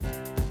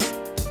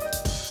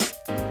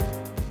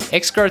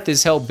Xgrowth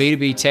has helped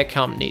B2B tech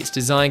companies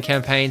design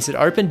campaigns that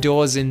open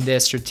doors in their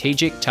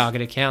strategic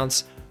target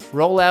accounts,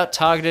 roll out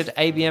targeted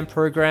ABM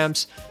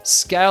programs,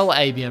 scale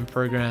ABM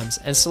programs,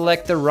 and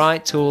select the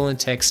right tool and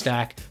tech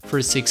stack for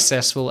a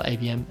successful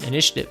ABM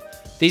initiative.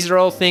 These are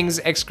all things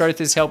Xgrowth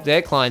has helped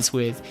their clients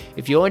with.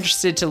 If you're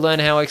interested to learn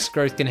how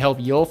Xgrowth can help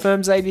your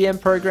firm's ABM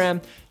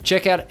program,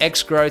 check out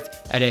Xgrowth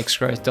at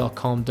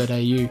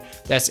xgrowth.com.au.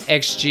 That's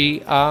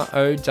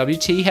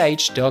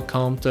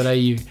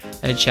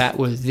xgrowth.com.au and chat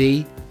with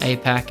the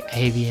APAC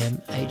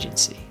ABM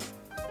agency.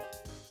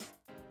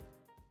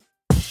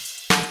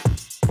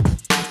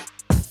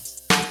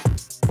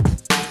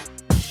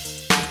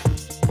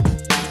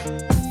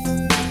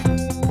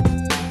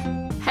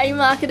 Hey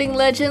marketing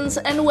legends,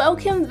 and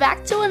welcome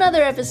back to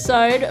another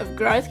episode of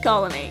Growth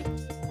Colony.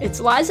 It's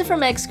Liza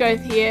from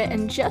Xgrowth here,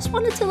 and just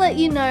wanted to let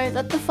you know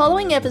that the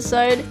following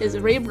episode is a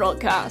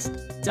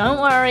rebroadcast. Don't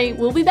worry,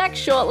 we'll be back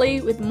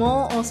shortly with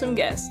more awesome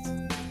guests.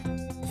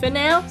 For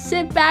now,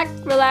 sit back,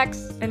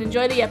 relax, and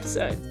enjoy the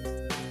episode.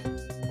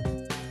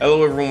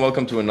 Hello everyone,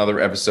 welcome to another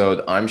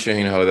episode. I'm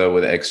Shaheen Hoda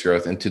with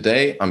Xgrowth, and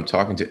today I'm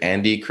talking to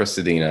Andy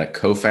Crestodina,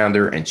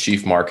 co-founder and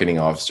chief marketing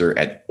officer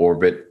at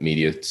Orbit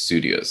Media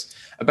Studios,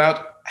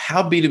 about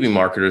how B2B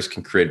marketers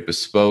can create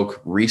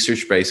bespoke,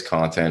 research-based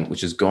content,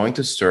 which is going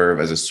to serve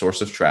as a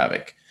source of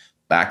traffic,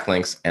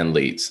 backlinks, and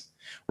leads.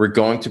 We're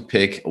going to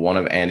pick one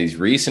of Andy's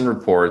recent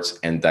reports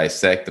and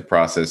dissect the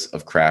process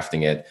of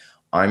crafting it.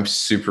 I'm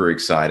super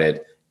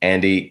excited.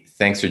 Andy,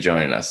 thanks for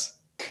joining us.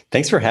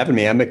 Thanks for having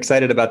me. I'm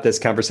excited about this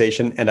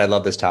conversation, and I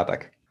love this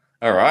topic.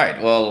 All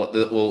right. Well,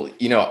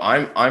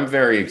 I'm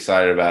very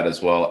excited about it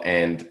as well.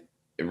 And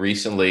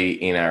recently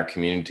in our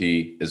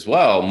community as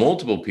well,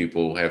 multiple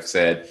people have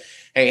said,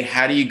 hey,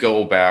 how do you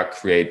go about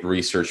create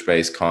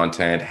research-based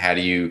content? How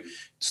do you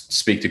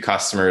speak to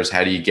customers?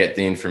 How do you get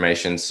the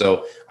information?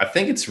 So I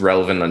think it's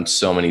relevant on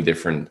so many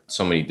different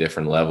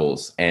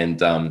levels. And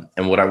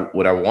what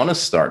I want to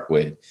start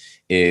with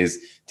is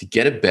to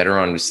get a better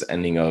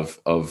understanding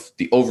of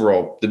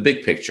the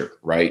big picture,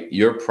 right?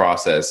 Your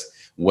process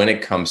when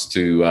it comes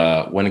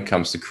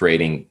to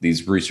creating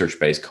these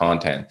research-based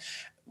content.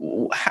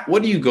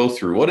 What do you go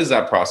through? What does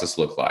that process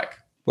look like?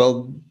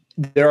 Well,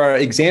 there are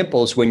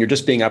examples when you're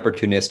just being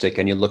opportunistic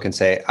and you look and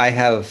say, I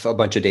have a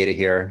bunch of data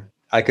here.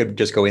 I could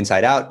just go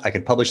inside out. I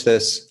could publish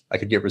this. I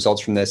could get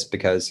results from this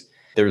because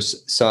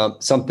there's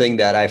something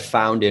that I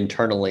found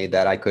internally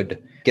that I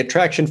could get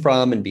traction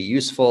from and be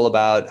useful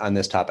about on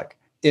this topic.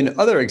 In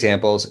other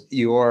examples,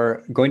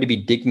 you're going to be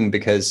digging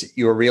because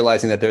you're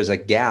realizing that there's a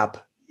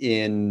gap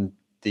in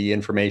the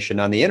information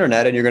on the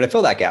internet and you're going to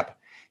fill that gap.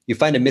 You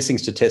find a missing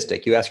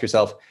statistic. You ask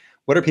yourself,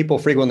 what are people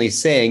frequently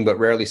saying but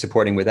rarely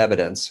supporting with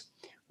evidence?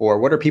 Or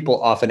what are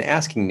people often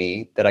asking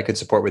me that I could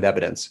support with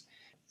evidence?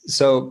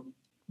 So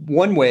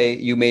one way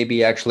you may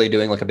be actually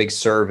doing like a big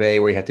survey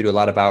where you have to do a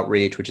lot of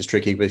outreach, which is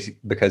tricky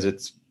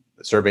because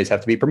surveys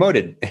have to be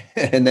promoted.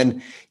 And then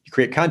you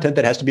create content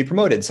that has to be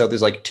promoted. So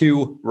there's like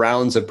 2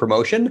 rounds of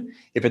promotion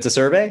if it's a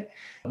survey.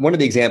 One of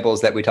the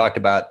examples that we talked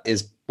about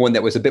is one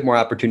that was a bit more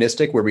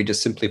opportunistic, where we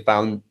just simply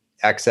found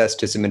access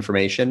to some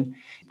information.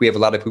 We have a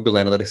lot of Google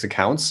Analytics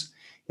accounts.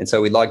 And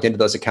so we logged into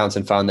those accounts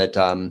and found that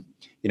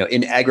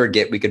in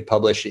aggregate, we could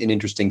publish an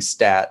interesting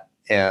stat,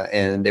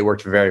 and they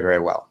worked very, very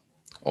well.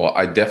 Well,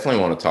 I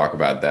definitely want to talk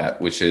about that,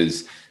 which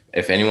is,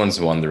 if anyone's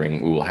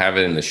wondering, we will have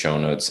it in the show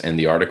notes. And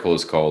the article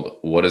is called,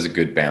 What is a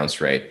Good Bounce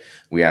Rate?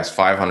 We asked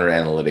 500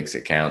 analytics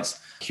accounts.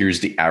 Here's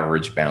the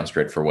average bounce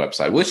rate for a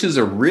website, which is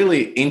a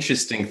really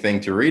interesting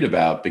thing to read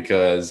about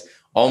because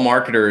all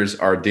marketers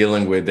are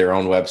dealing with their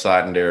own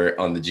website and they're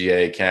on the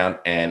GA account.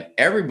 And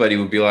everybody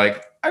would be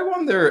like, I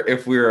wonder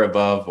if we're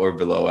above or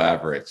below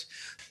average.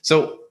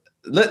 So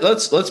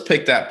let's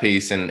pick that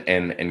piece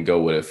and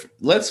go with it.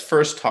 Let's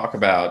first talk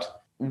about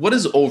what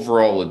is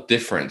overall a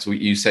difference.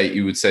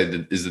 You would say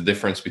that is the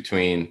difference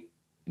between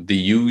the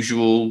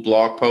usual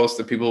blog post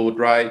that people would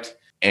write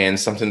and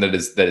something that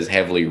is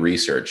heavily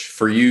researched.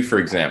 For you, for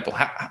example,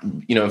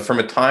 from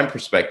a time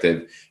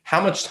perspective, how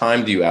much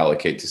time do you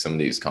allocate to some of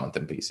these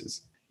content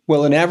pieces?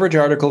 Well, an average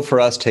article for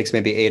us takes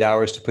maybe 8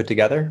 hours to put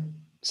together,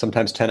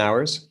 sometimes 10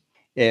 hours.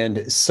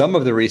 And some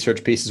of the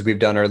research pieces we've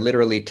done are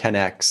literally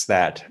 10x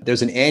that.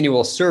 There's an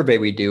annual survey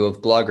we do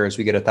of bloggers.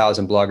 We get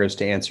 1,000 bloggers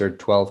to answer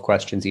 12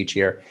 questions each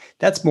year.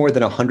 That's more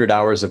than 100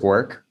 hours of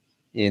work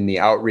in the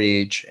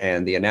outreach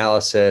and the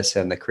analysis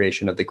and the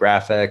creation of the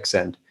graphics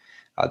and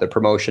the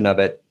promotion of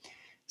it.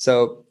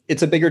 So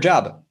it's a bigger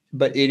job,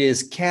 but it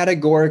is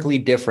categorically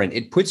different.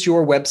 It puts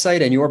your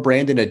website and your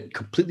brand in a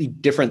completely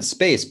different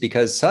space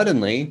because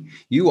suddenly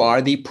you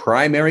are the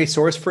primary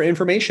source for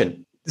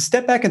information.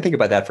 Step back and think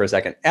about that for a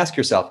second. Ask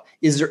yourself,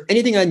 is there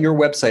anything on your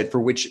website for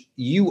which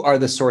you are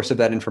the source of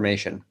that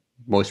information?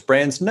 Most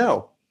brands,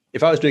 no.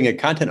 If I was doing a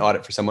content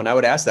audit for someone, I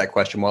would ask that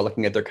question while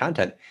looking at their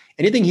content.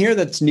 Anything here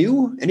that's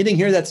new? Anything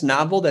here that's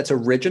novel, that's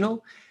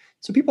original?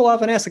 So people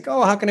often ask, like,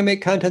 oh, how can I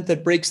make content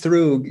that breaks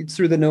through? It's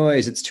through the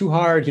noise. It's too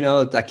hard.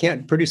 I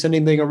can't produce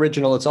anything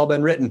original. It's all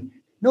been written.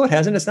 No, it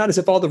hasn't. It's not as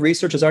if all the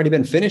research has already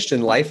been finished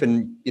in life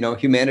and,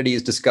 humanity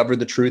has discovered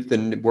the truth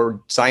and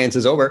science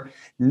is over.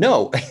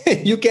 No,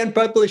 you can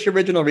publish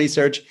original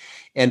research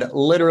and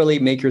literally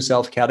make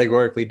yourself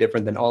categorically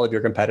different than all of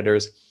your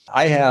competitors.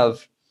 I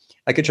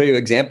could show you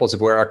examples of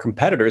where our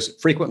competitors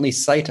frequently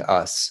cite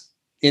us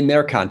in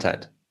their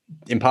content.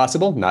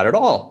 Impossible? Not at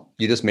all.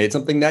 You just made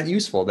something that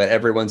useful that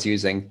everyone's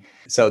using.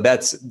 So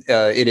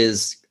it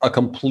is a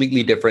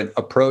completely different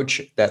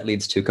approach that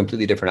leads to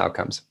completely different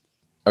outcomes.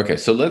 Okay,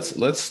 so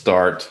let's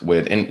start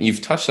with, and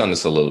you've touched on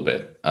this a little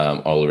bit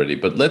already,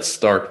 but let's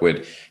start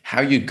with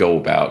how you go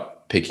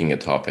about picking a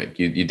topic.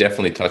 You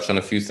definitely touched on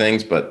a few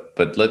things, but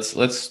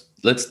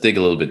let's dig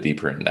a little bit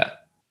deeper in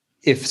that.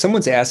 If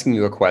someone's asking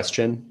you a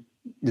question,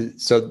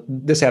 so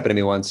this happened to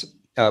me once.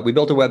 We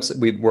built a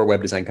website. We're a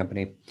web design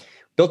company.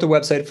 Built a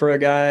website for a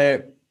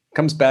guy.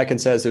 Comes back and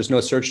says, "There's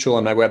no search tool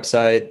on my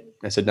website."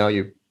 I said, "No,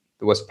 it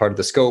wasn't part of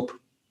the scope.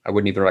 I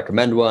wouldn't even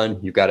recommend one.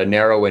 You've got a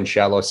narrow and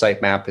shallow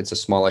sitemap. It's a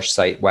smallish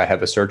site. Why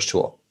have a search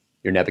tool?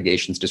 Your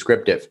navigation's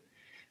descriptive,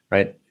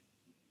 right?"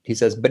 He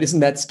says, "But isn't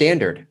that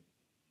standard?"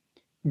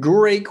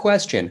 Great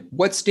question.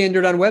 What's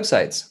standard on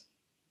websites?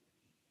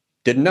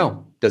 Didn't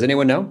know. Does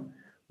anyone know?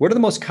 What are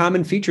the most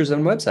common features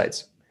on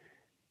websites?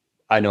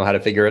 I know how to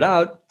figure it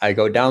out. I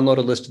go download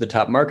a list of the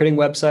top marketing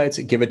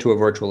websites, give it to a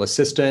virtual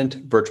assistant.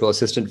 Virtual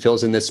assistant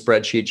fills in this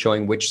spreadsheet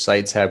showing which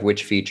sites have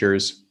which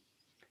features.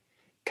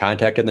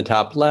 Contact in the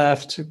top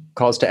left,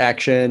 calls to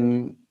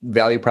action,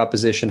 value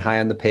proposition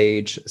high on the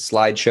page,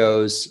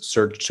 slideshows,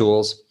 search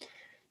tools.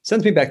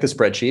 Sends me back the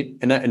spreadsheet.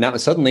 And now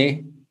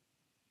suddenly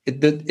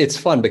it's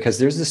fun because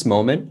there's this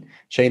moment,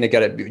 Shane,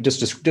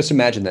 just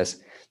imagine this.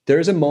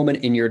 There's a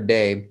moment in your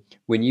day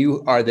when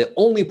you are the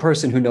only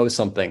person who knows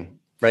something,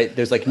 right?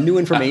 There's like new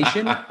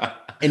information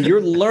and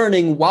you're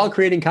learning while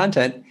creating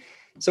content.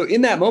 So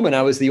in that moment,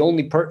 I was the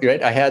only person,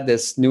 right? I had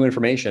this new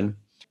information.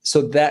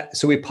 So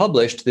we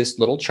published this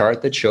little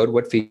chart that showed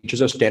what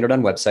features are standard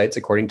on websites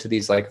according to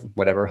these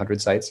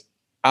 100 sites.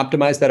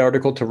 Optimized that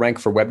article to rank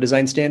for web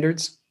design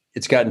standards.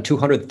 It's gotten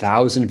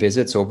 200,000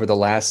 visits over the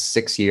last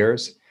 6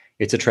 years.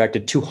 It's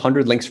attracted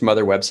 200 links from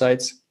other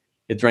websites.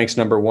 It ranks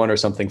number 1 or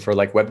something for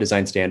web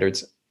design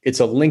standards. It's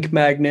a link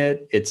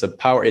magnet. It's a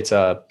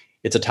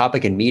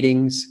topic in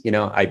meetings.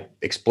 I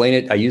explain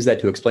it. I use that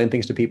to explain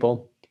things to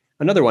people.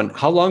 Another one,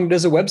 how long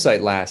does a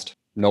website last?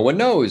 No one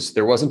knows.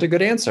 There wasn't a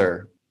good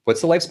answer.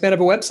 What's the lifespan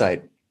of a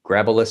website?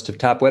 Grab a list of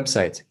top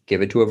websites,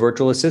 give it to a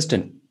virtual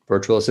assistant.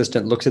 Virtual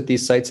assistant looks at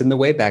these sites in the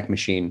Wayback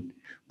Machine,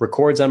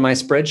 records on my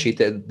spreadsheet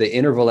the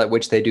interval at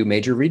which they do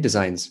major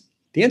redesigns.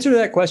 The answer to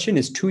that question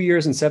is 2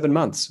 years and 7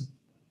 months.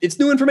 It's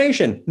new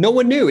information. No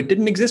one knew. It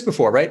didn't exist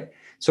before, right?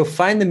 So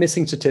find the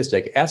missing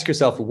statistic. Ask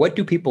yourself, what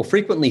do people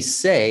frequently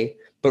say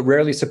but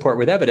rarely support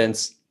with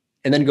evidence?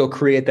 And then go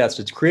create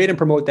and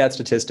promote that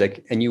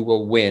statistic, and you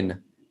will win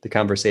the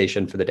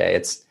conversation for the day.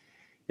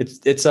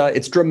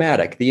 It's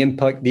dramatic. The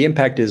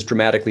impact is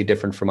dramatically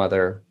different from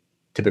other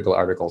typical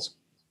articles.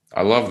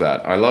 I love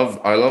that. I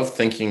love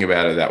thinking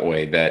about it that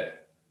way,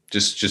 that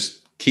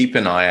just keep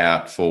an eye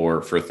out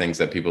for things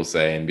that people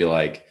say and be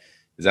like,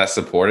 is that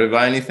supported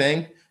by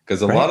anything?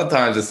 Because a lot of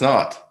times it's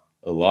not.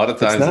 A lot of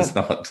times it's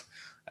not.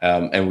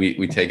 And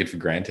we take it for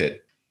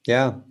granted.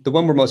 Yeah. The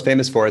one we're most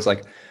famous for is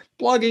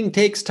blogging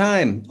takes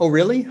time. Oh,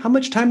 really? How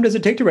much time does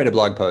it take to write a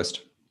blog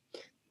post?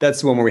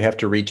 That's the one where we have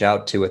to reach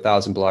out to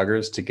 1,000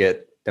 bloggers to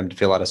get them to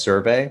fill out a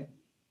survey.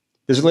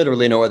 There's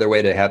literally no other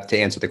way to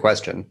answer the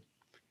question.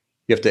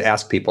 You have to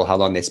ask people how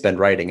long they spend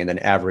writing and then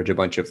average a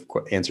bunch of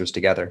answers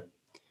together.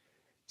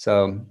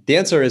 So the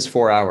answer is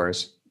 4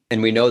 hours.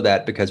 And we know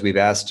that because we've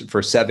asked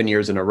for 7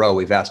 years in a row,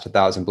 we've asked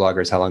 1,000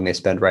 bloggers how long they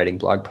spend writing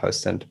blog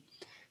posts. And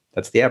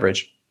that's the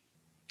average.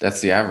 That's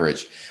the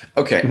average.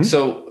 Okay.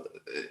 So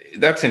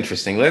that's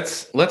interesting.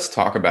 Let's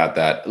talk about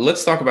that.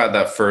 Let's talk about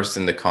that first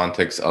in the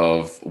context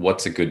of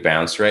what's a good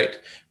bounce rate,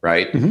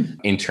 right? Mm-hmm.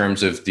 In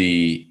terms of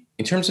the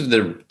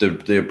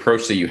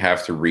approach that you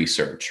have to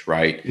research,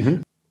 right?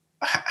 Mm-hmm.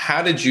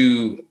 How did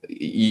you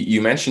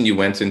mentioned you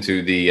went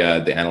into the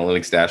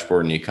analytics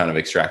dashboard and you kind of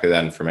extracted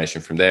that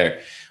information from there.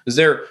 Was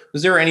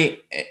there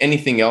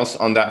anything else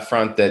on that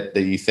front that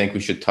you think we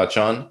should touch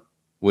on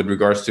with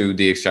regards to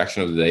the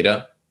extraction of the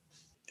data?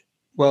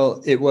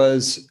 Well, it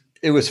was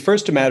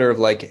first a matter of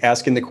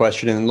asking the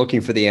question and looking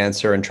for the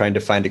answer and trying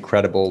to find a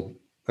credible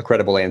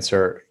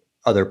answer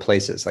other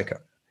places.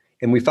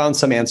 And we found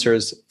some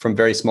answers from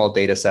very small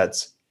data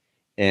sets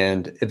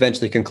and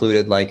eventually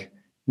concluded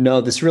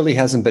no, this really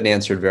hasn't been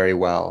answered very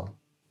well.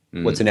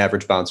 What's an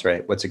average bounce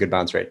rate? What's a good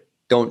bounce rate?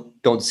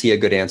 Don't see a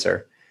good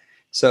answer.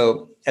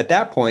 So at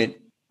that point,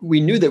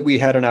 we knew that we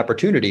had an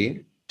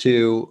opportunity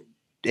to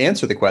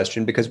answer the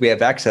question because we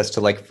have access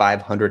to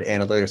 500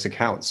 analytics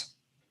accounts.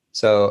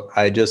 So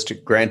I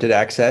just granted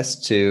access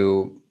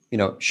to,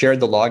 shared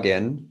the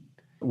login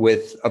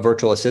with a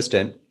virtual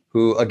assistant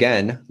who,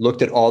 again,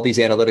 looked at all these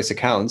analytics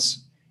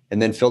accounts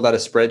and then filled out a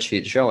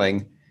spreadsheet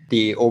showing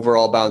the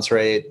overall bounce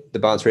rate, the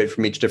bounce rate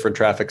from each different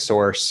traffic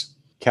source,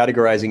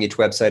 categorizing each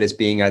website as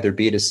being either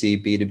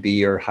B2C,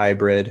 B2B, or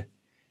hybrid,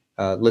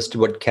 listed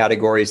what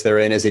categories they're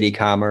in. Is it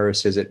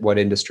e-commerce? Is it what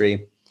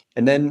industry?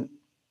 And then,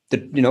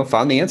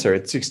 found the answer.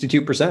 It's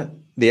 62%.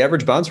 The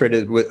average bounce rate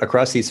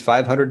across these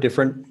 500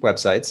 different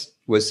websites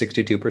was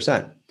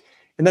 62%.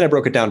 And then I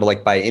broke it down to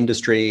like by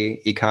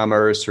industry,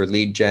 e-commerce or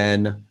lead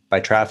gen, by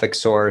traffic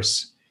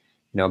source.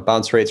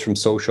 Bounce rates from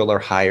social are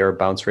higher,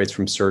 bounce rates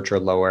from search are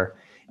lower.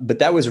 But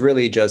that was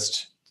really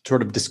just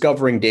sort of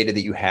discovering data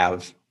that you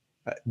have.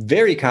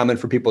 Very common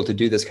for people to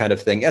do this kind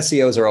of thing.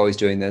 SEOs are always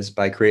doing this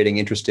by creating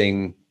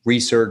interesting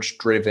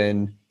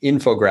research-driven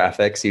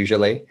infographics,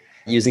 usually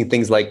using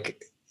things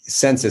like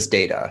census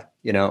data,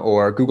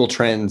 or Google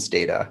Trends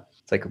data.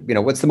 It's like,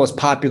 what's the most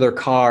popular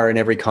car in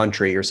every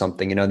country or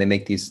something? They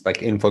make these like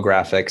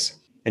infographics,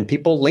 and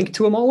people link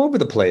to them all over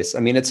the place. I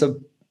mean, it's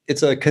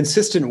a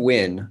consistent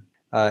win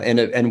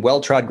and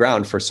well-trod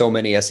ground for so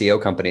many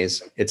SEO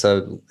companies. It's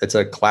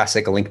a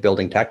classic link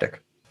building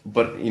tactic.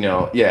 But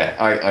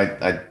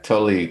I've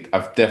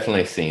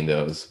definitely seen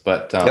those.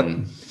 But Yep.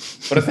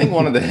 but I think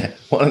one of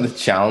the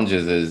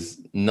challenges is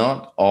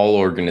not all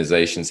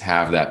organizations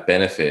have that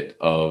benefit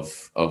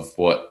of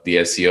what the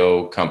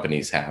SEO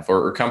companies have,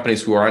 or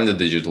companies who are in the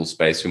digital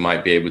space who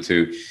might be able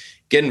to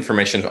get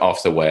information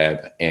off the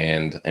web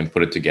and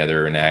put it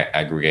together and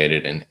aggregate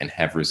it and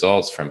have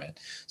results from it.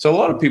 So a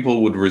lot of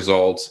people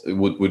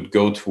would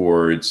go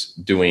towards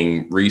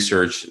doing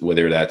research,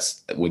 whether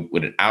that's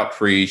with an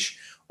outreach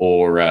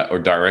or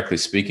directly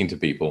speaking to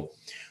people.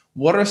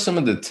 What are some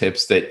of the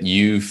tips that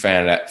you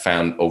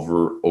found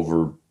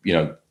over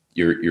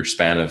your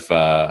span of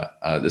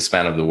the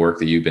span of the work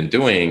that you've been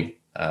doing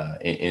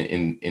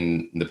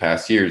in the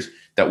past years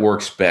that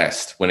works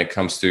best when it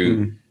comes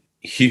to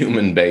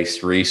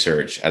human-based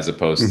research as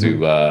opposed to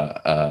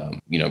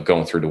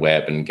going through the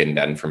web and getting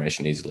that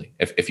information easily?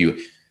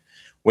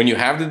 When you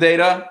have the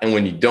data and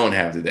when you don't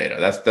have the data,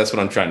 that's what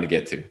I'm trying to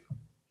get to.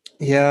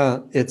 Yeah,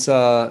 it's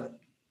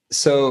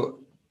so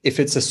if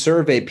it's a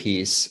survey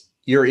piece,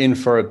 you're in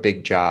for a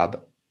big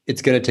job.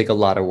 It's going to take a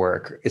lot of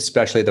work,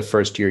 especially the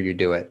first year you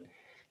do it.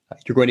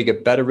 You're going to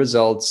get better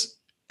results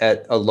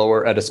at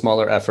a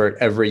smaller effort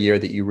every year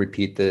that you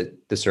repeat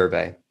the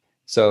survey.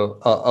 So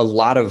a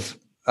lot of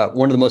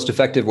one of the most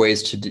effective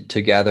ways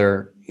to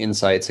gather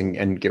insights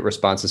and get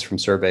responses from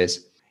surveys,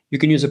 you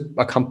can use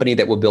a company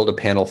that will build a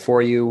panel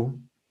for you.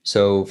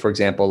 So for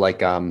example, like,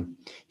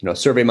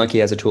 SurveyMonkey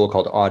has a tool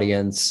called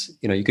Audience.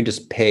 You can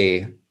just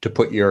pay to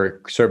put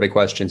your survey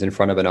questions in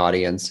front of an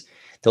audience.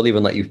 They'll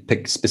even let you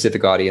pick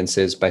specific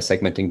audiences by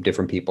segmenting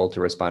different people to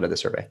respond to the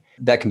survey.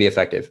 That can be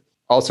effective.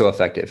 Also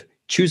effective,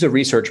 choose a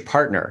research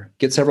partner,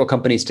 get several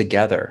companies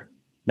together,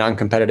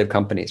 non-competitive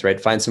companies, right?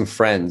 Find some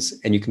friends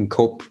and you can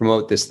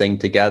co-promote this thing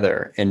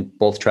together and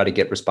both try to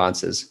get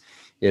responses.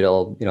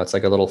 It's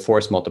like a little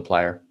force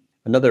multiplier.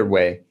 Another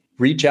way,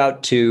 reach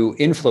out to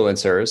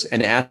influencers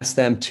and ask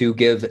them to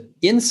give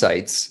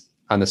insights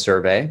on the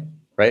survey,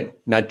 right?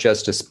 Not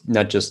just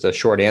a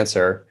short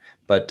answer,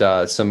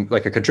 but some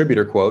like a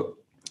contributor quote.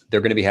 They're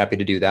going to be happy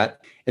to do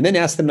that. And then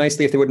ask them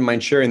nicely if they wouldn't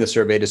mind sharing the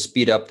survey to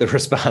speed up the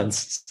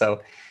response.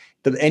 So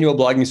the annual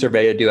blogging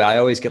survey I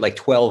always get like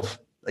 12,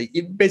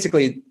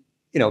 basically,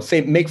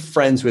 make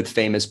friends with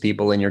famous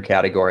people in your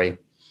category.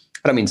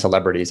 I don't mean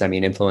celebrities, I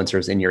mean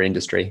influencers in your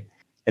industry.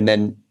 And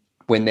then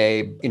when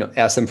they,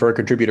 ask them for a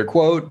contributor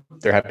quote,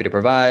 they're happy to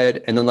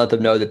provide, and then let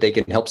them know that they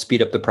can help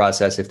speed up the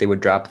process if they would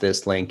drop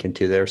this link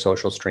into their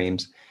social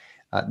streams.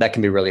 That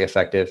can be really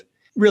effective.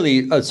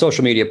 Really, a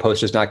social media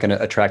post is not going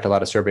to attract a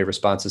lot of survey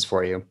responses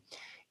for you.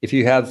 If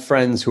you have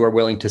friends who are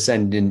willing to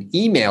send an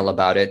email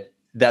about it,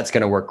 that's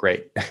going to work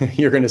great.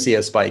 You're going to see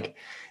a spike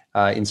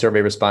in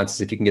survey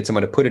responses if you can get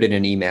someone to put it in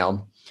an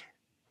email.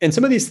 And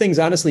some of these things,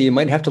 honestly, you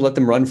might have to let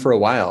them run for a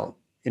while.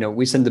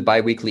 We send the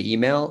biweekly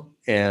email,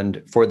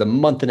 and for the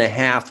month and a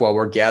half while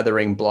we're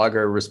gathering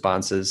blogger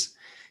responses,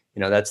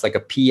 that's like a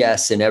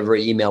PS in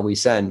every email we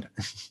send.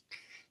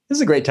 This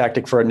is a great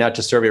tactic for not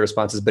just survey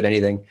responses, but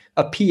anything.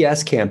 A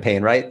PS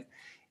campaign, right?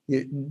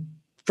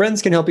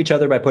 Friends can help each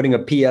other by putting a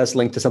PS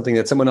link to something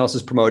that someone else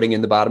is promoting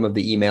in the bottom of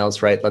the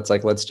emails, right?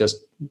 Let's just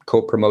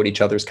co-promote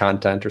each other's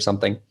content or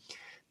something.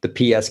 The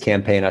PS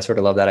campaign, I sort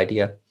of love that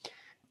idea.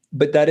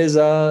 But that is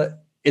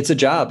it's a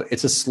job.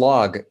 It's a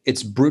slog.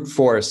 It's brute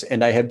force.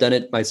 And I have done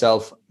it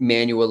myself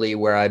manually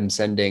where I'm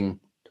sending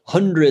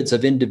hundreds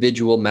of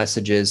individual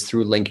messages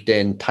through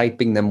LinkedIn,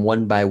 typing them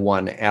one by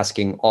one,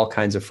 asking all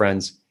kinds of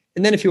friends.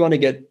 And then if you want to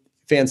get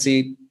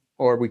fancy,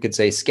 or we could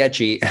say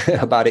sketchy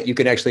about it, you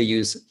can actually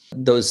use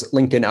those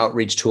LinkedIn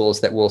outreach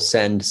tools that will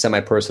send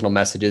semi-personal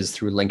messages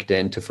through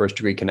LinkedIn to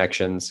first-degree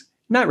connections.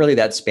 Not really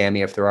that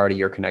spammy if they're already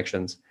your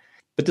connections.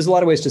 But there's a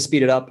lot of ways to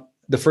speed it up.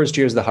 The first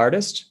year is the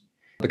hardest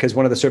because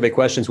one of the survey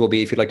questions will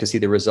be, if you'd like to see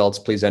the results,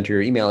 please enter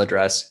your email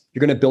address. You're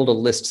going to build a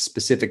list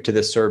specific to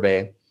this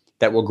survey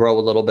that will grow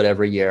a little bit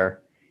every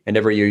year. And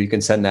every year you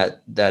can send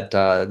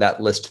that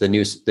list to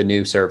the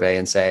new survey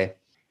and say,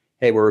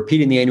 hey, we're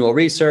repeating the annual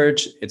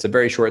research. It's a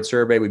very short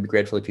survey. We'd be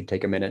grateful if you'd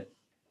take a minute.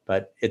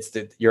 But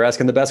you're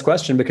asking the best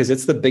question because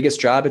it's the biggest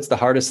job. It's the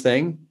hardest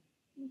thing.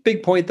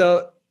 Big point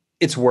though,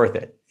 it's worth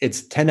it.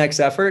 It's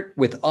 10x effort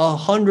with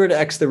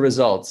 100x the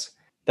results.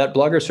 That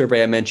blogger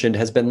survey I mentioned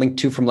has been linked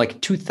to from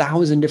like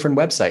 2,000 different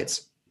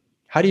websites.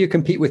 How do you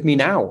compete with me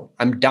now?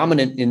 I'm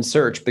dominant in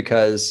search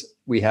because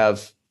we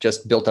have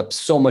just built up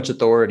so much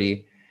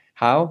authority.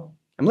 How?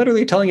 I'm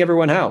literally telling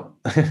everyone how.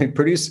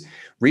 Produce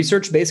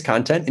research-based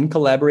content in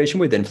collaboration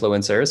with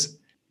influencers.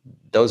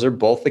 Those are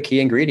both the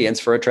key ingredients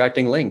for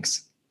attracting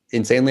links.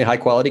 Insanely high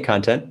quality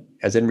content,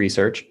 as in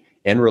research,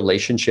 and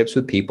relationships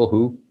with people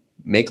who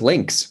make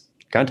links,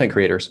 content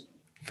creators.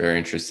 Very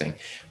interesting.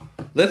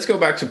 Let's go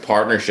back to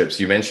partnerships.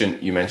 You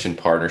mentioned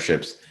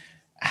partnerships.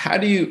 How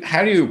do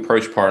you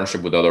approach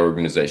partnership with other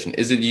organizations?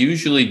 Is it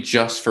usually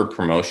just for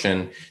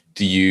promotion?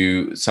 Do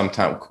you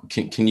sometimes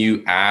can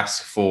you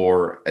ask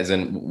for, as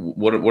in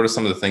what are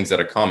some of the things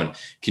that are common?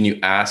 Can you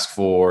ask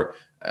for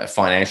a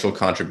financial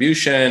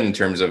contribution in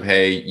terms of,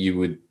 hey,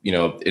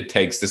 it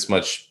takes this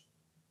much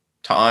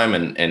time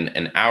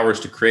and hours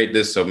to create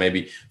this, so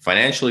maybe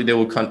financially they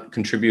will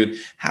contribute?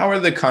 How are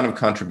the kind of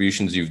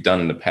contributions you've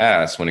done in the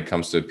past when it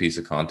comes to a piece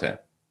of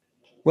content?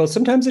 Well,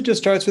 sometimes it just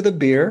starts with a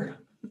beer.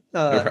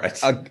 Right.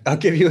 I'll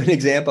give you an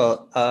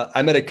example.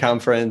 I'm at a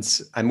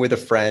conference. I'm with a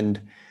friend.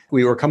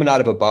 We were coming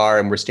out of a bar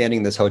and we're standing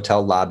in this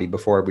hotel lobby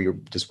before we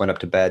just went up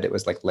to bed. It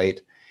was like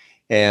late.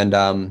 And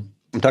I'm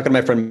talking to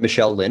my friend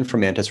Michelle Lynn from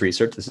Mantis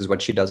Research. This is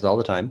what she does all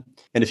the time.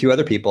 And a few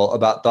other people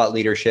about thought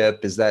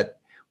leadership.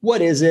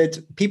 What is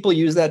it? People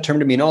use that term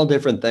to mean all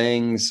different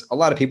things. A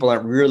lot of people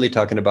aren't really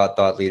talking about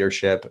thought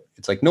leadership.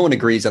 It's like no one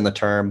agrees on the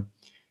term.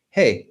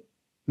 Hey,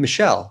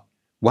 Michelle,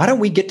 why don't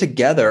we get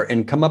together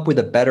and come up with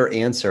a better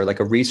answer, like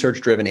a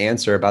research-driven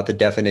answer about the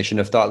definition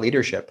of thought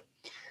leadership?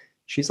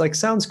 She's like,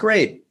 sounds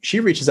great. She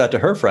reaches out to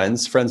her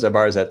friends of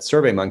ours at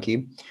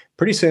SurveyMonkey.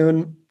 Pretty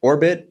soon,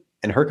 Orbit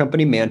and her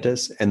company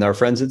Mantis and our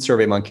friends at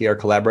SurveyMonkey are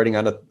collaborating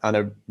on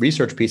a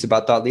research piece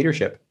about thought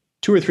leadership.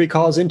 2 or 3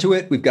 calls into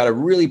it, we've got a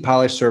really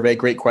polished survey,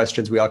 great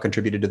questions. We all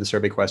contributed to the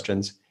survey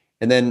questions.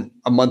 And then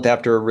a month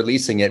after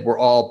releasing it, we're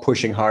all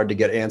pushing hard to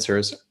get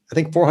answers. I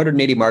think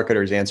 480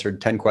 marketers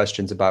answered 10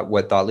 questions about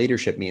what thought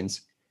leadership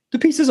means. The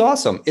piece is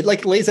awesome. It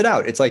like lays it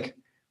out. It's like,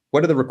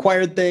 what are the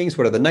required things?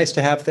 What are the nice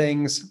to have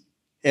things?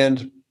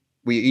 And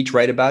we each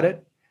write about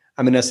it.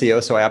 I'm an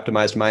SEO, so I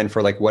optimized mine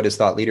for like, what is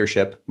thought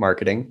leadership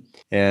marketing?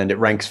 And it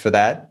ranks for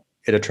that.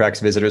 It attracts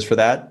visitors for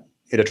that.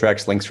 It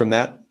attracts links from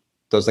that.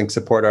 Those links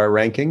support our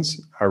rankings.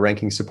 Our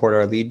rankings support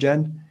our lead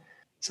gen.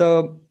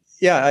 So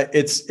yeah,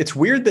 it's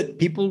weird that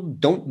people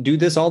don't do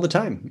this all the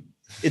time.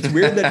 It's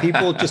weird that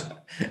people just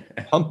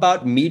pump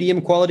out medium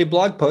quality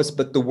blog posts,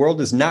 but the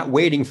world is not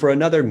waiting for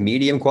another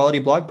medium quality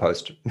blog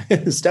post.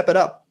 Step it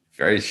up.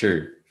 Very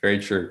true. Very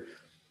true.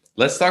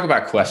 Let's talk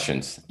about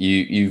questions.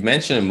 You've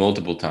mentioned it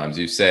multiple times.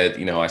 You've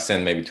said, I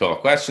send maybe 12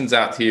 questions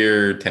out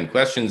here, 10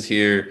 questions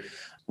here.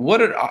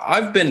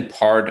 I've been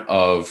part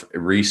of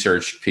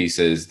research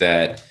pieces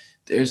that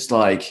there's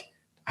like,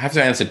 I have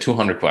to answer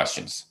 200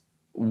 questions.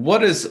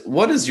 What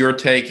is your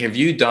take? Have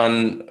you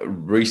done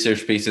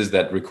research pieces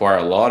that require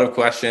a lot of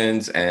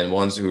questions and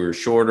ones who are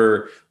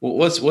shorter?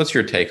 What's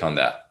your take on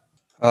that?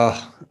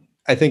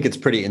 I think it's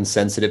pretty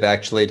insensitive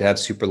actually to have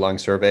super long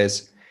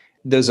surveys.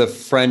 There's a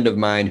friend of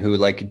mine who,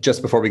 like,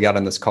 just before we got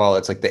on this call,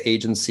 it's like the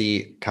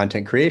agency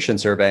content creation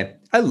survey.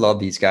 I love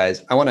these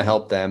guys. I want to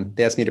help them.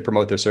 They asked me to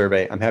promote their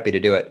survey. I'm happy to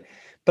do it.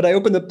 But I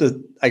opened up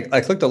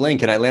I clicked the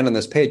link and I land on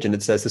this page and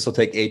it says this will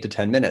take 8 to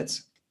 10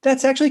 minutes.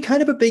 That's actually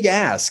kind of a big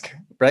ask,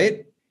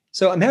 right?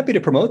 So I'm happy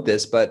to promote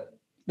this, but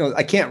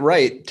I can't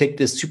take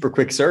this super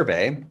quick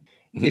survey.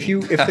 If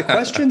the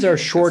questions are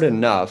short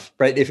enough,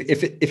 right? If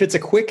it's a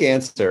quick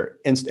answer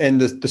and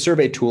the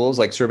survey tools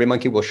like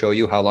SurveyMonkey will show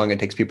you how long it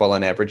takes people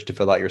on average to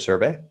fill out your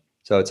survey.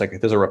 So it's like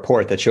there's a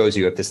report that shows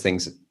you if this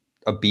thing's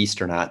a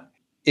beast or not.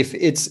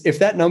 If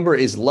that number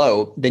is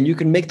low, then you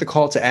can make the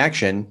call to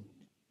action.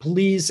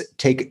 Please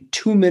take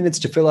 2 minutes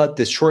to fill out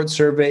this short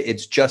survey.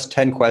 It's just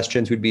 10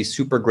 questions. We'd be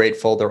super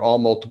grateful. They're all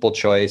multiple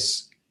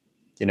choice.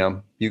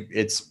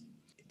 It's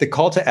the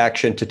call to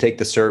action to take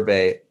the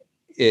survey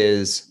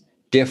is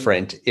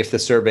different if the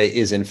survey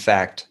is in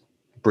fact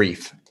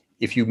brief.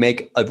 If you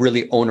make a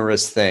really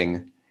onerous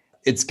thing,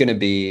 it's going to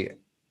be,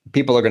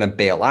 people are going to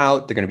bail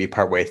out. They're going to be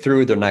partway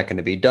through. They're not going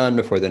to be done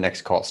before the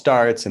next call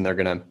starts. And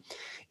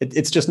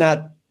it's just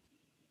not,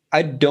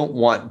 I don't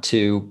want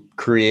to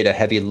create a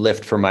heavy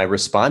lift for my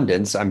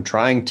respondents. I'm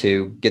trying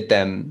to get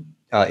them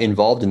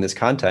involved in this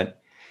content.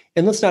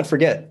 And let's not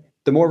forget,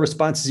 the more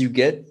responses you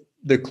get,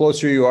 the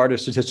closer you are to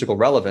statistical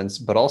relevance,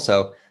 but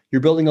also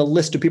you're building a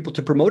list of people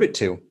to promote it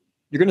to.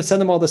 You're going to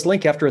send them all this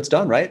link after it's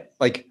done, right?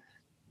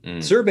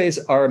 Surveys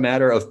are a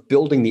matter of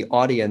building the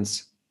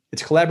audience.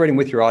 It's collaborating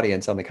with your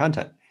audience on the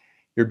content.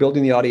 You're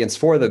building the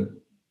audience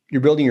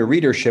you're building your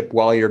readership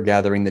while you're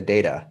gathering the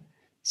data.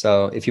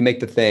 So if you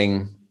make the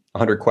thing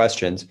 100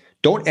 questions,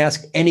 don't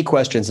ask any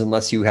questions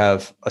unless you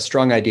have a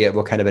strong idea of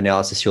what kind of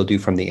analysis you'll do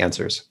from the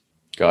answers.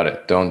 Got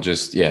it. Don't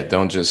just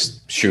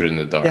shoot in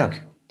the dark. Yeah.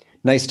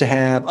 Nice to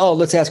have. Oh,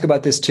 let's ask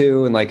about this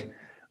too. And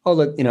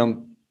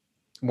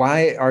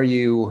why are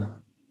you,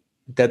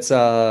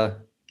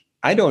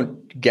 I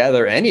don't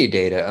gather any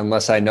data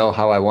unless I know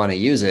how I want to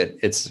use it.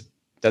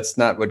 That's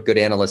not what good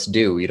analysts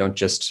do. You don't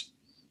just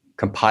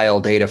compile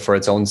data for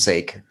its own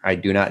sake. I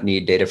do not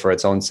need data for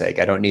its own sake.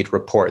 I don't need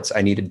reports.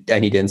 I need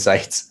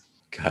insights.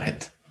 Got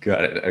it.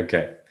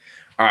 Okay.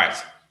 All right.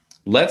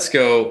 Let's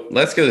go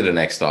to the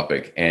next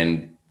topic,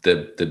 and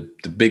the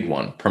big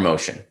one,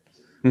 promotion.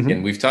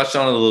 And we've touched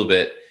on it a little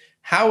bit.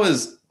 How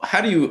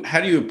do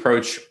you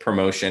approach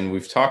promotion?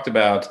 We've talked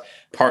about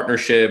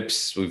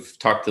partnerships. We've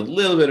talked a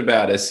little bit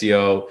about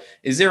SEO.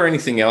 Is there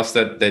anything else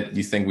that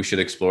you think we should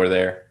explore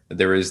there? That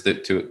there is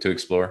to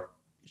explore?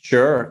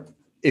 Sure.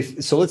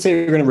 Let's say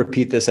you're going to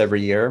repeat this every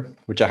year,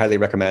 which I highly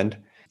recommend.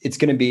 It's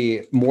going to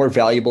be more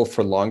valuable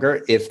for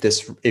longer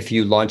if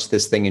you launch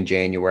this thing in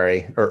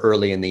January or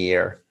early in the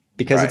year,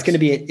 because It's going to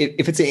be,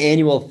 if it's an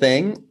annual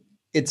thing,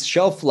 its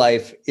shelf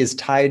life is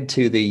tied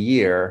to the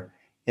year.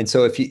 And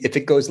so if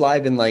it goes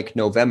live in like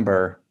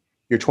November,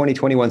 your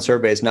 2021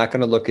 survey is not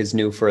going to look as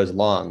new for as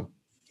long.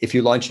 If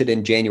you launch it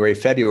in January,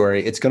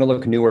 February, it's going to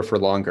look newer for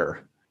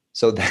longer.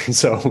 So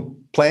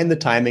plan the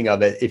timing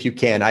of it if you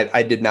can.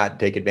 I did not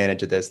take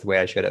advantage of this the way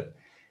I should have.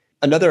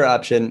 Another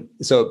option,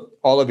 so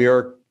all of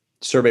your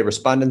survey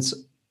respondents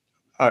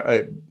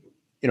get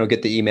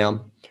the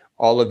email.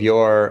 All of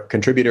your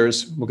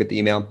contributors will get the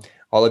email.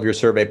 All of your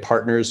survey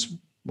partners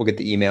will get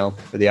the email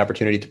for the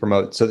opportunity to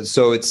promote.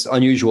 So it's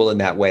unusual in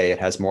that way. It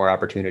has more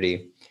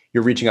opportunity.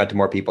 You're reaching out to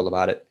more people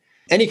about it.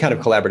 Any kind of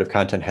collaborative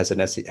content has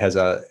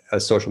a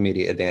social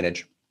media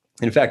advantage.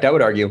 In fact, I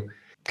would argue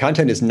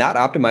content is not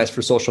optimized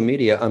for social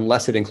media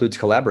unless it includes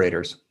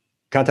collaborators.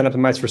 Content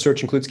optimized for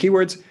search includes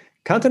keywords.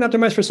 Content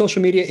optimized for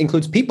social media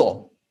includes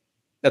people.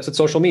 That's what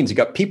social means. You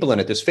got people in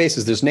it. There's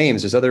faces, there's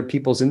names, there's other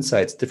people's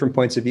insights, different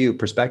points of view,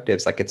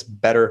 perspectives. Like, it's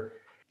better.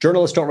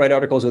 Journalists don't write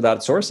articles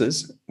without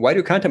sources. Why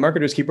do content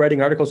marketers keep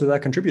writing articles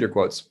without contributor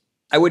quotes?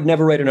 I would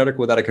never write an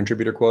article without a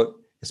contributor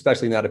quote,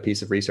 especially not a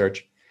piece of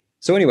research.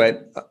 So anyway,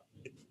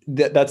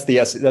 that's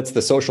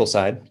the social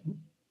side.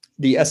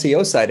 The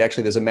SEO side,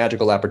 actually, there's a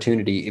magical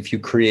opportunity if you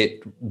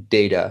create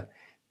data,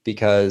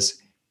 because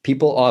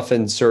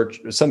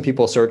some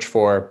people search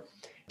for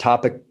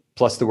topic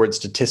plus the word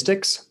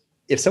statistics.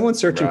 If someone's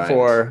searching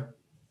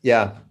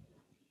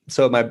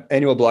so my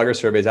annual blogger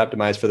survey is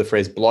optimized for the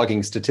phrase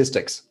blogging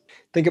statistics.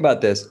 Think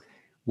about this.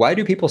 Why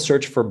do people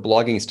search for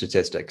blogging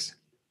statistics?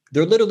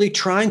 They're literally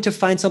trying to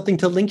find something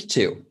to link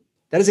to.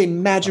 That is a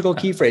magical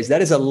key phrase.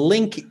 That is a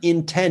link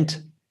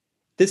intent.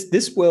 I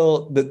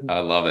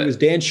love it. It was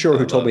Dan Shore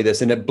who told me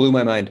this, and it blew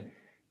my mind.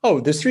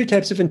 Oh, there's 3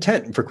 types of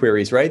intent for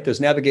queries, right?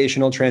 There's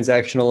navigational,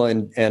 transactional,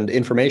 and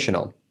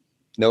informational.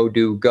 No,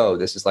 do, go.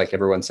 This is like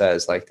everyone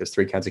says, like there's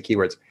 3 kinds of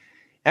keywords.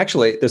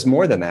 Actually, there's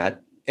more than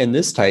that. And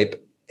this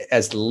type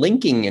as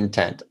linking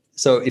intent.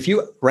 So if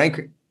you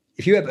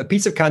have a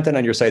piece of content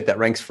on your site that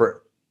ranks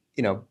for,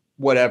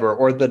 whatever,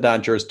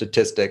 orthodonture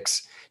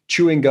statistics,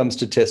 chewing gum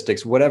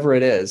statistics, whatever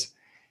it is,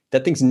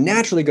 that thing's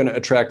naturally going to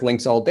attract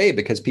links all day,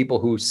 because people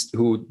who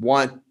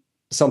want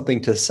something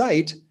to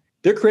cite,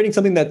 they're creating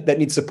something that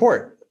needs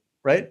support,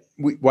 right?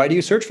 Why do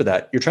you search for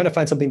that? You're trying to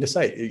find something to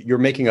cite. You're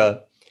making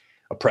a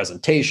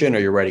presentation, or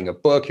you're writing a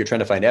book. You're trying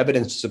to find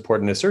evidence to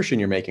support an assertion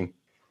you're making.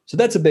 So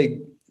that's a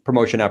big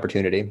promotion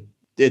opportunity.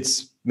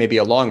 It's maybe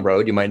a long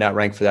road. You might not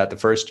rank for that the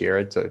first year.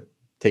 It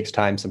takes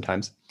time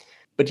sometimes.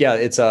 But yeah,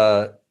 it's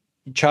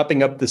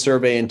chopping up the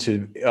survey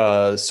into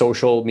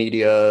social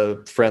media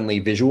friendly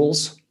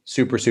visuals.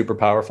 Super, super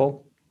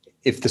powerful.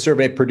 If the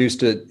survey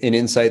produced an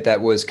insight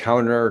that was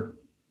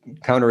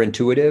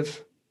counterintuitive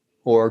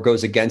or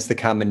goes against the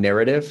common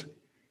narrative,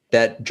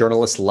 that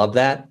journalists love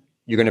that.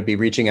 You're going to be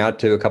reaching out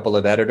to a couple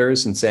of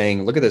editors and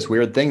saying, look at this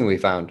weird thing we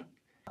found.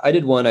 I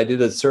did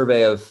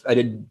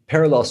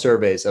parallel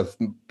surveys of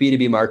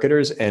B2B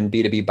marketers and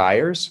B2B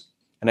buyers.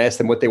 And I asked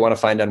them what they want to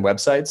find on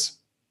websites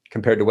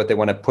compared to what they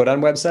want to put on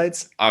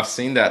websites. I've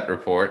seen that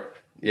report.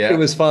 Yeah. It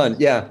was fun.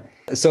 Yeah.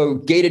 So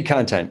gated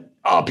content.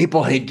 Oh,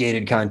 people hate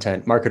gated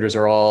content. Marketers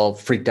are all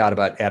freaked out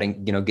about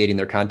gating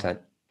their content.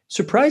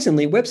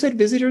 Surprisingly, website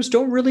visitors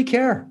don't really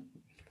care.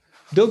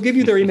 They'll give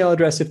you their email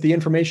address if the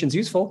information's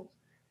useful.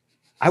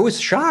 I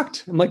was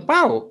shocked. I'm like,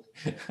 wow.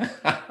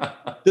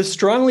 They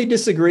strongly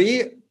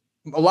disagree.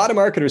 A lot of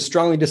marketers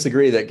strongly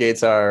disagree that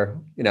gates are,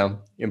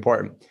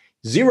 important.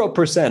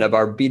 0% of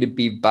our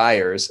B2B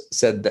buyers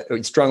said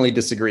that strongly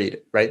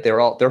disagreed, right?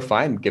 They're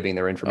fine giving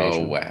their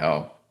information. Oh,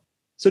 wow.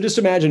 So just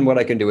imagine what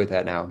I can do with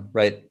that now,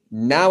 right?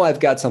 Now I've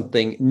got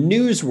something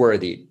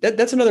newsworthy.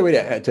 That's another way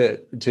to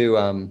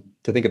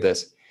think of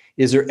this.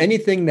 Is there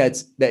anything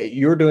that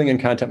you're doing in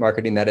content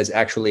marketing that is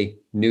actually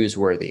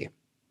newsworthy?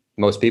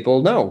 Most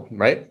people know,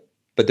 right?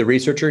 But the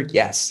researcher,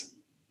 yes,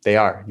 they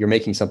are. You're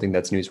making something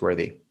that's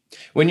newsworthy.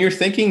 When you're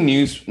thinking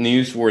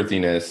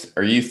newsworthiness,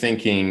 are you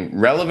thinking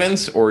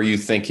relevance, or are you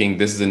thinking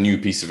this is a new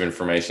piece of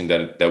information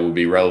that will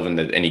be relevant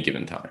at any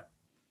given time?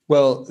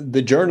 Well,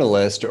 the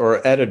journalist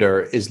or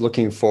editor is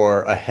looking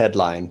for a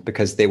headline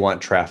because they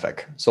want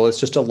traffic. So let's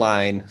just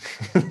align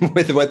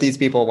with what these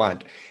people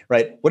want,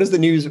 right? What is the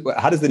news?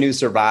 How does the news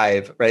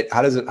survive, right?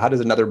 How does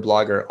another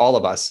blogger, all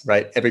of us,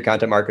 right? Every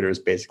content marketer is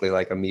basically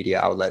like a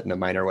media outlet in a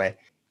minor way.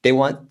 They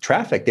want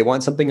traffic. They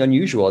want something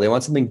unusual. They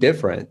want something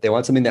different. They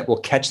want something that will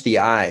catch the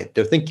eye.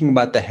 They're thinking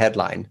about the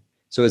headline.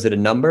 So is it a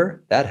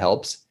number? That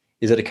helps.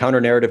 Is it a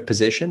counter narrative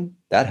position?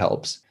 That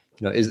helps.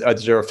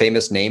 Is there a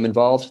famous name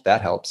involved?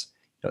 That helps.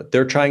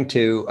 They're trying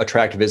to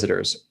attract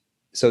visitors.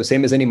 So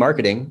same as any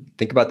marketing,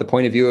 think about the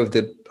point of view of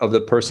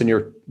the person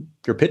you're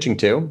pitching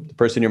to, the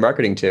person you're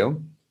marketing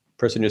to, the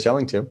person you're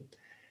selling to.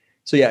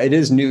 So yeah, it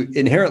is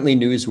inherently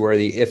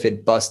newsworthy if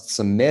it busts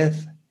some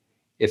myth,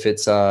 if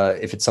it's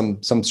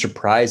some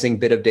surprising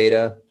bit of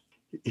data.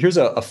 Here's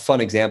a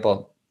fun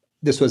example.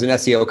 This was an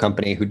SEO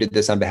company who did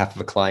this on behalf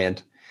of a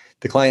client.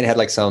 The client had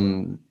like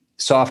some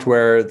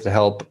software to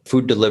help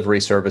food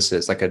delivery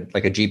services, like a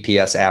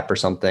GPS app or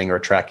something, or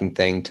a tracking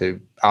thing to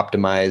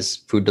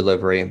optimize food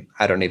delivery.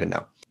 I don't even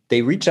know.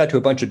 They reached out to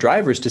a bunch of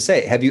drivers to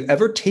say, have you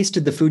ever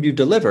tasted the food you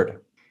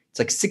delivered? It's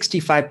like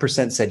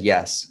 65% said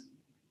yes.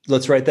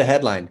 Let's write the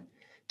headline.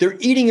 They're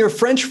eating your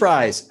French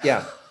fries.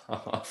 Yeah.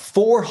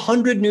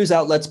 400 news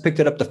outlets picked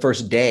it up the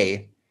first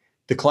day.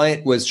 The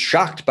client was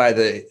shocked by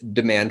the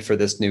demand for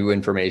this new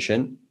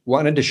information,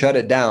 wanted to shut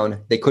it down.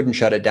 They couldn't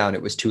shut it down.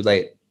 It was too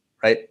late,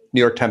 right?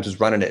 New York Times was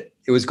running it.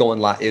 It was going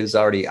live. It was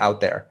already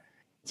out there.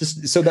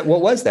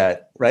 What was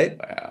that, right?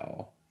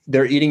 Wow.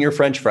 They're eating your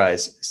French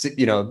fries.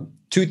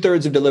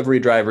 2/3 of delivery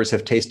drivers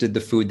have tasted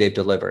the food they've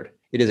delivered.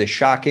 It is a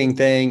shocking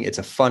thing. It's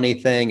a funny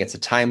thing. It's a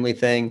timely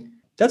thing.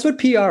 That's what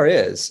PR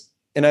is.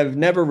 And I've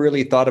never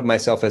really thought of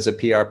myself as a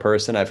PR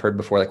person. I've heard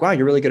before, like, wow,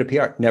 you're really good at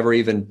PR. Never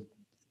even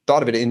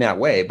thought of it in that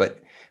way. But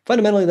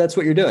fundamentally, that's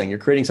what you're doing. You're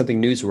creating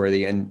something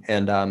newsworthy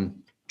and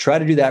try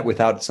to do that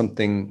without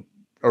something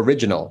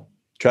original.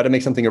 Try to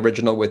make something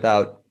original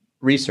without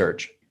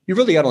research. You've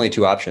really got only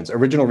two options: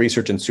 original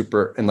research and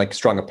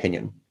strong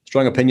opinion.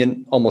 Strong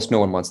opinion, almost no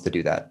one wants to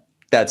do that.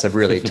 That's a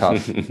really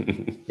tough.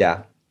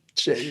 Yeah.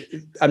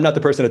 I'm not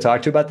the person to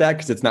talk to about that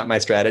because it's not my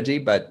strategy,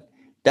 but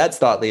that's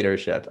thought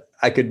leadership.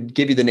 I could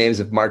give you the names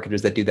of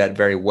marketers that do that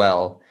very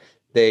well.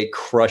 They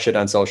crush it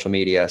on social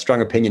media.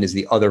 Strong opinion is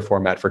the other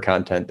format for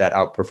content that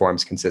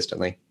outperforms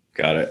consistently.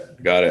 Got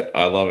it.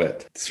 I love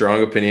it.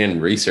 Strong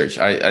opinion research.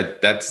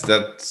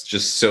 That's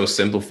just so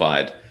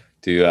simplified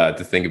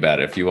to think about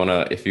it. If you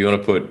wanna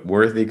put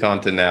worthy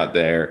content out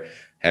there,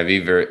 have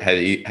either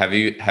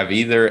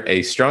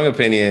a strong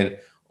opinion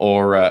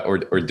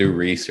or do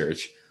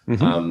research.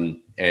 Mm-hmm.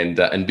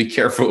 And be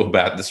careful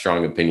about the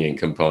strong opinion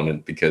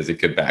component because it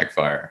could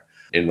backfire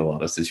in a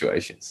lot of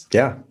situations.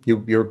 Yeah,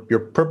 you're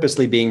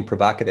purposely being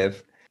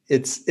provocative.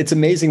 It's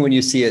amazing when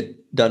you see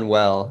it done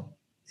well.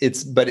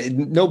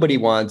 Nobody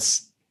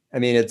wants. I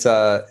mean, it's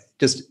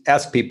just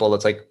ask people.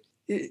 It's like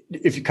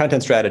if you're a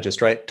content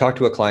strategist, right? Talk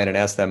to a client and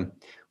ask them,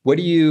 what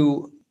do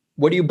you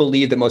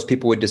believe that most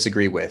people would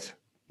disagree with?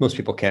 Most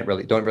people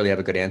don't really have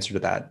a good answer to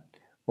that.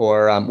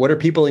 Or what are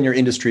people in your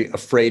industry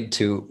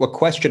what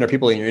question are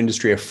people in your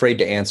industry afraid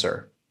to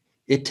answer?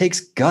 It takes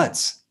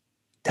guts.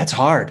 That's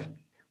hard.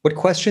 What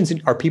questions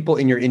are people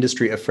in your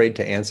industry afraid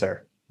to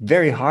answer?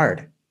 Very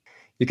hard.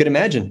 You can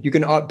imagine,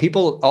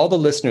 all the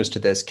listeners to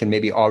this can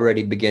maybe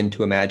already begin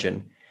to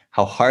imagine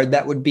how hard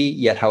that would be,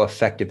 yet how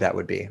effective that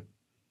would be.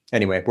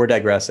 Anyway, we're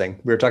digressing.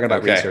 We were talking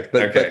about research,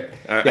 but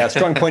yeah,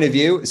 strong point of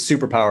view is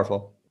super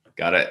powerful.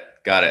 Got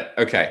it.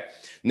 Okay.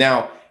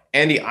 Now,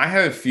 Andy, I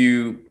have a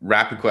few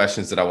rapid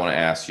questions that I want to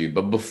ask you,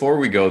 but before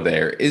we go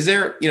there, is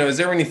there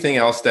anything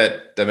else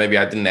that maybe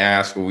I didn't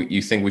ask or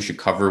you think we should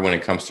cover when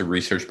it comes to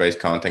research-based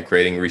content,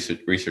 creating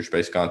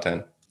research-based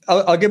content?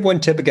 I'll give one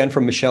tip again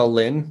from Michelle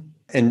Lin,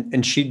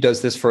 and she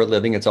does this for a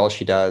living. It's all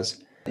she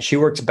does. She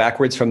works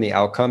backwards from the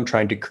outcome,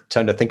 trying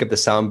to think of the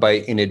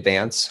soundbite in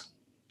advance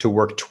to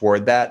work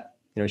toward that.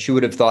 She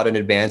would have thought in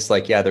advance,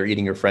 like, yeah, they're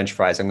eating your French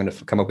fries. I'm going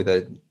to come up with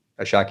a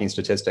shocking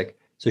statistic.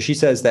 So she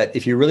says that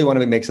if you really want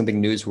to make something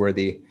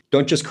newsworthy,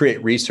 don't just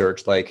create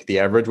research like the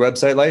average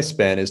website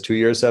lifespan is 2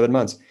 years, 7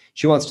 months.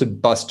 She wants to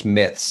bust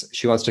myths.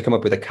 She wants to come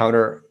up with a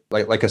counter,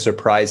 like a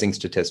surprising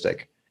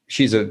statistic.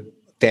 She's a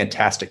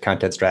fantastic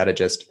content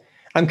strategist.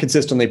 I'm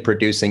consistently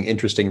producing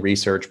interesting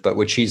research, but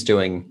what she's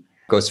doing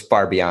goes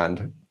far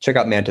beyond. Check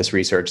out Mantis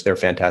Research. They're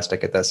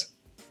fantastic at this.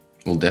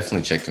 We'll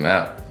definitely check them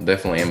out.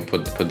 Definitely, and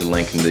put the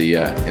link in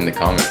the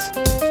comments.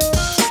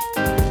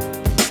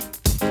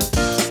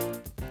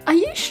 Are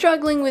you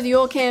struggling with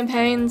your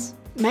campaigns?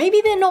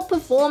 Maybe they're not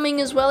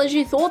performing as well as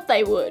you thought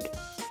they would.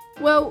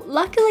 Well,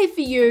 luckily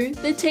for you,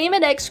 the team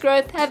at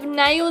Xgrowth have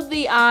nailed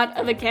the art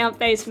of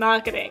account-based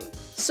marketing.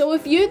 So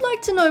if you'd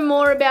like to know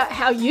more about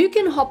how you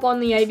can hop on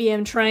the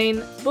ABM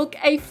train, book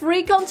a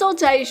free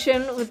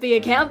consultation with the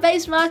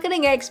account-based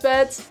marketing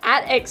experts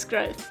at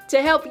Xgrowth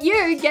to help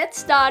you get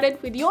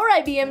started with your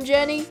ABM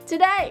journey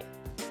today.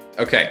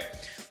 Okay,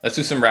 let's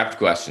do some rapid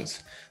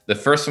questions. The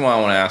first one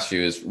I want to ask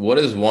you is, what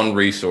is one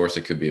resource?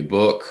 It could be a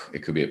book, it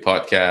could be a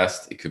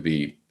podcast, it could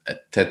be a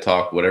TED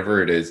Talk,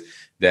 whatever it is,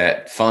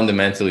 that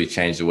fundamentally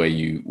changed the way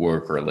you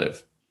work or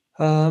live.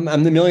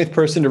 I'm the millionth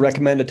person to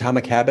recommend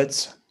Atomic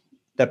Habits.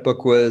 That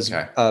book was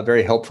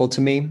very helpful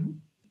to me.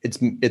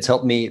 It's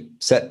helped me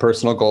set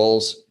personal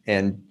goals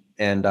and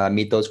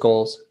meet those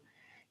goals.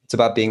 It's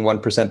about being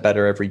 1%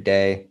 better every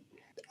day.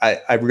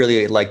 I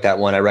really like that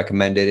one. I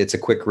recommend it. It's a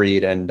quick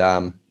read and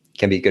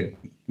can be good,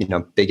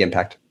 big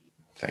impact.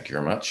 Thank you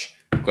very much.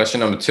 Question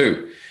number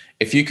 2.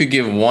 If you could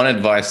give one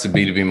advice to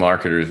B2B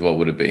marketers, what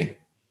would it be?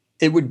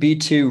 It would be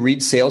to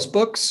read sales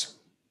books,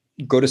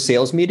 go to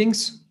sales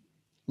meetings,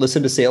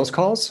 listen to sales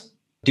calls,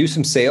 do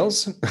some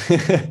sales.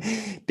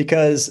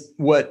 Because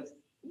what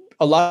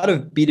a lot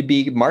of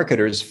B2B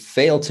marketers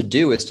fail to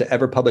do is to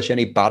ever publish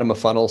any bottom of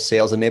funnel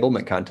sales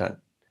enablement content.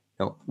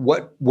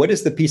 What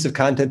is the piece of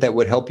content that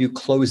would help you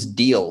close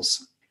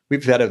deals?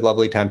 We've had a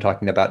lovely time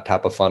talking about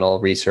top of funnel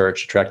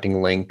research,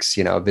 attracting links,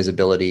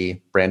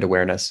 visibility, brand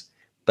awareness.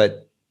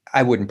 But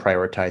I wouldn't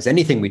prioritize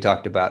anything we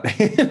talked about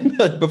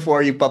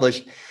before you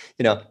publish,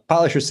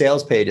 polish your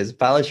sales pages,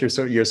 polish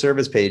your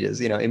service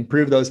pages,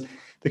 improve those.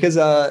 Because,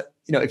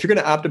 if you're going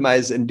to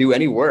optimize and do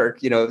any work,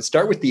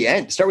 start with the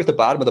end, start with the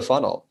bottom of the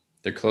funnel.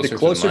 They're closer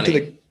to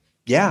the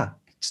money.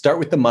 Start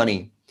with the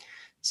money.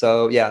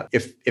 So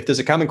if there's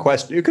a common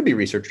question, it could be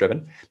research driven,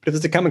 but if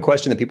there's a common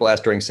question that people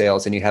ask during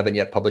sales and you haven't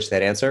yet published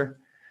that answer,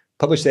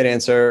 publish that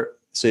answer.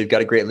 So you've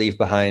got a great leave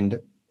behind.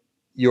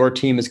 Your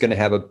team is going to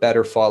have a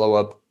better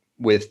follow-up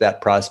with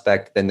that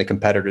prospect than the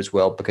competitors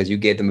will, because you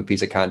gave them a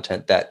piece of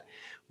content that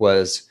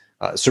was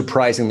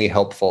surprisingly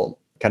helpful,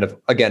 kind of,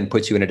 again,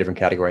 puts you in a different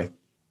category.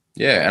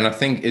 Yeah. And I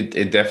think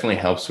it definitely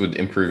helps with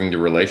improving the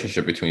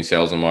relationship between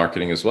sales and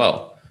marketing as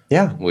well.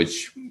 Yeah.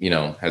 Which,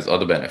 has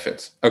other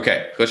benefits.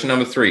 Okay. Question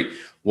number 3.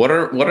 What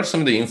are some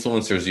of the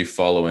influencers you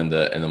follow in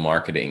the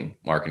marketing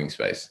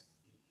space?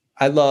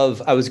 I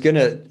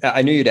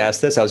knew you'd ask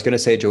this. I was going to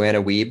say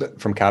Joanna Wiebe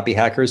from Copy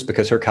Hackers,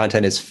 because her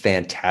content is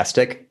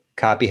fantastic.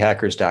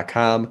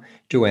 Copyhackers.com.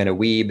 Joanna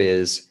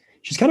Wiebe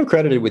she's kind of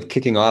credited with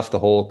kicking off the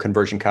whole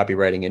conversion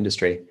copywriting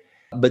industry.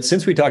 But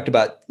since we talked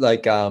about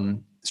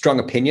strong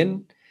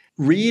opinion,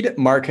 read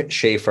Mark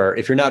Schaefer.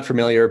 If you're not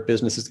familiar,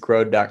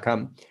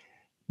 businessistgrowth.com.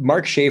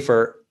 Mark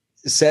Schaefer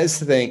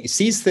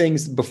sees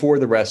things before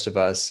the rest of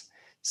us,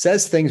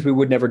 says things we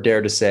would never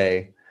dare to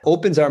say,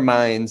 opens our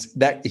minds.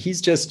 That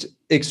he's just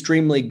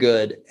extremely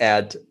good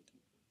at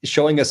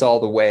showing us all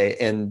the way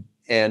and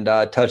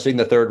touching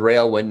the third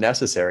rail when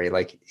necessary.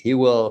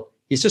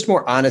 He's just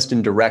more honest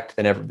and direct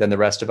than the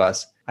rest of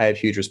us. I have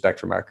huge respect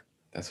for Mark.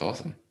 That's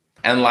awesome.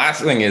 And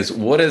last thing is,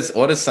 what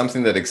is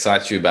something that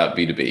excites you about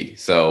B2B?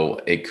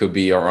 So it could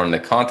be on the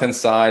content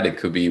side. It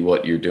could be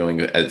what you're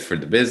doing for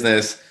the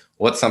business.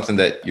 What's something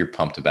that you're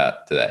pumped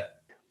about today?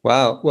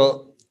 Wow.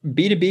 Well,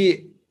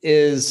 B2B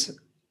is,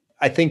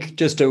 I think,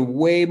 just a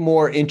way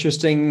more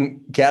interesting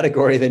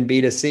category than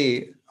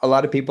B2C. A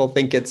lot of people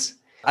think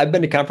I've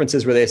been to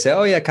conferences where they say,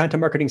 oh yeah,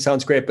 content marketing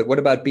sounds great, but what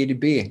about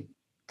B2B?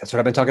 That's what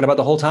I've been talking about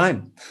the whole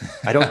time.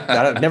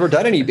 I've never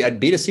done any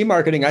B2C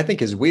marketing. I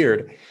think is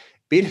weird.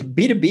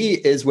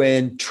 B2B is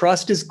when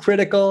trust is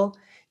critical.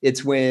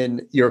 It's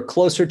when you're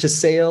closer to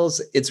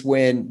sales. It's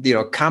when,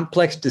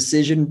 complex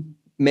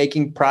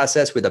decision-making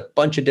process with a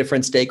bunch of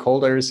different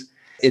stakeholders.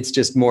 It's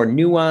just more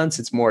nuanced.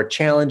 It's more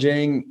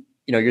challenging.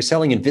 You're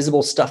selling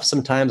invisible stuff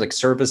sometimes, like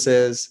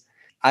services.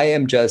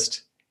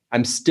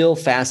 I'm still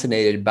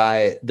fascinated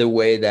by the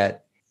way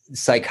that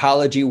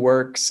psychology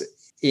works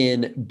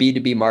in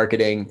B2B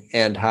marketing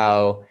and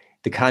how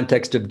the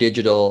context of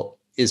digital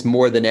is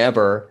more than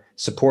ever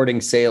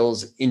supporting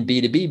sales in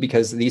B2B,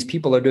 because these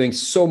people are doing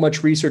so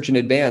much research in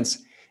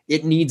advance.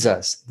 It needs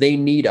us. They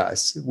need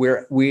us.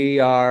 We're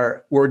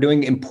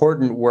doing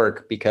important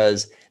work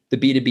because the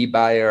B2B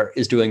buyer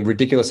is doing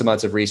ridiculous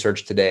amounts of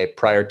research today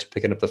prior to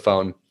picking up the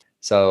phone.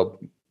 So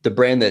the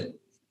brand that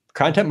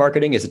content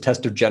marketing is a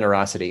test of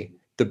generosity.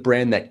 The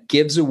brand that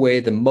gives away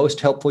the most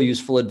helpful,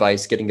 useful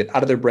advice, getting it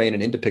out of their brain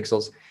and into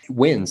pixels,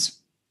 wins.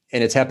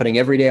 And it's happening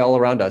every day all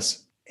around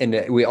us. And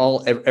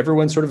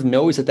everyone sort of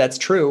knows that that's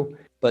true.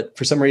 But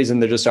for some reason,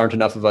 there just aren't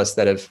enough of us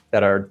that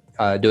are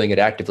doing it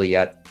actively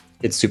yet.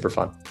 It's super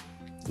fun.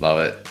 Love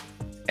it.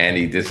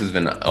 Andy, this has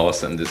been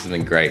awesome. This has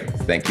been great.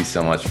 Thank you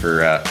so much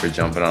for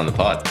jumping on the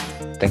pod.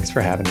 Thanks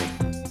for having me.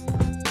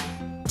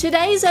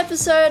 Today's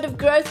episode of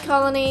Growth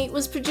Colony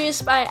was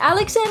produced by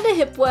Alexander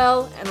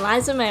Hipwell and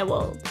Liza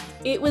Maywald.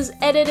 It was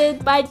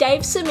edited by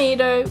Dave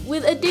Samito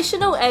with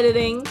additional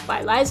editing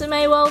by Liza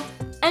Maywald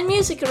and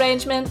music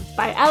arrangement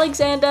by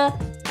Alexander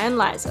and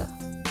Liza.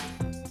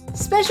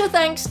 Special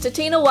thanks to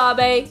Tina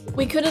Wabe.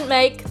 We couldn't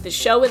make the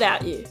show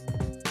without you.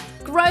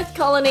 Growth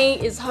Colony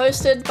is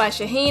hosted by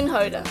Shaheen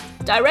Hoda,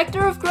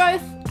 Director of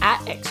Growth at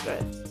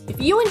Xgrowth.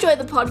 If you enjoy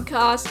the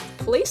podcast,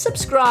 please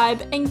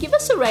subscribe and give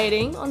us a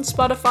rating on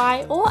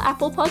Spotify or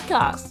Apple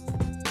Podcasts.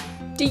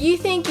 Do you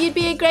think you'd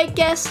be a great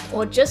guest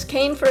or just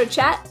keen for a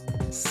chat?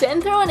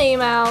 Send through an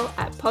email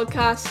at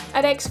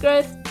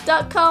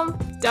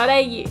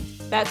podcast@xgrowth.com.au.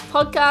 That's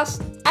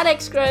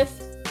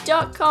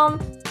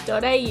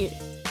podcast@xgrowth.com.au.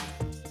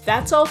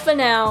 That's all for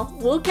now.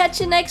 We'll catch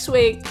you next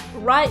week,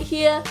 right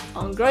here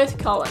on Growth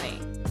Colony.